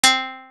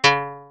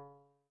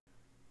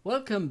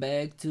Welcome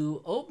back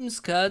to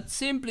OpenSCAD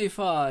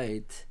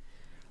Simplified.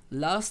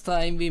 Last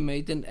time we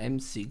made an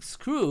M6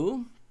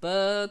 screw,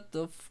 but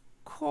of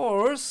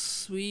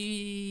course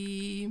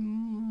we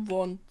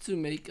want to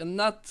make a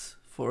nut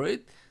for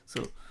it.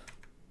 So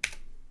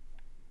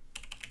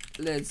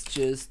let's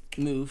just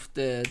move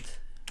that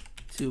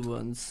to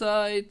one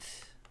side,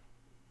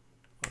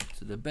 or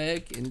to the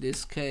back in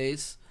this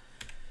case.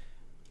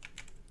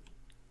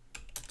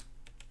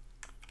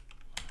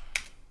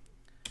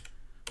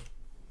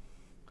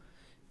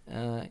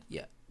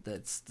 Yeah,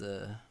 that's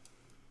the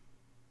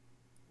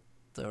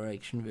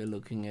direction we're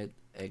looking at,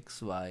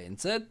 X, Y, and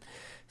Z.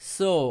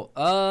 So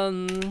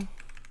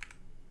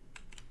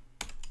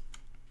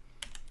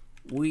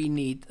we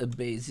need a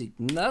basic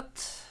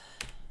nut.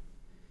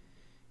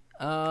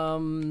 I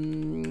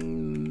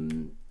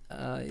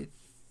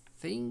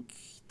think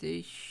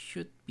they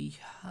should be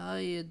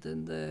higher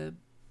than the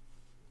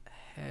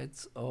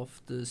heads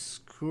of the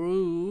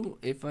screw,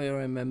 if I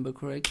remember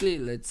correctly.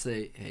 Let's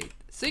say height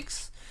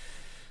 6.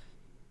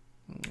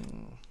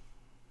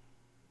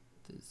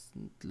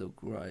 Doesn't look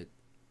right.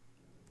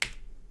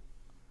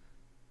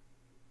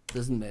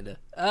 Doesn't matter.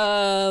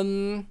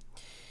 And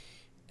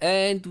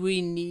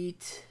we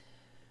need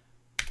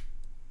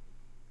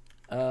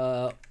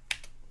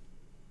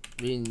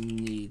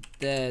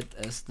that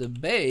as the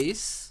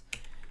base,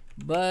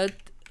 but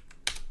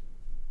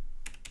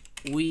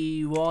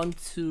we want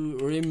to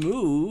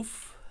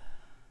remove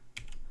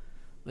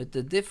with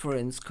the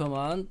difference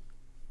command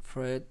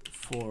thread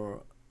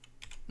for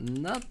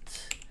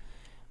nut.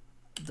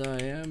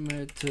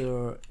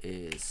 Diameter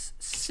is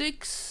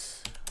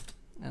 6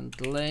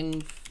 and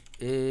length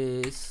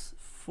is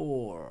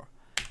 4.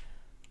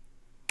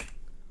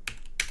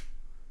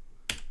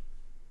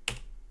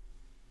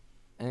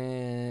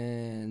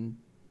 And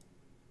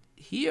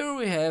here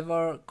we have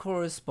our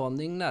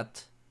corresponding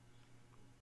nut.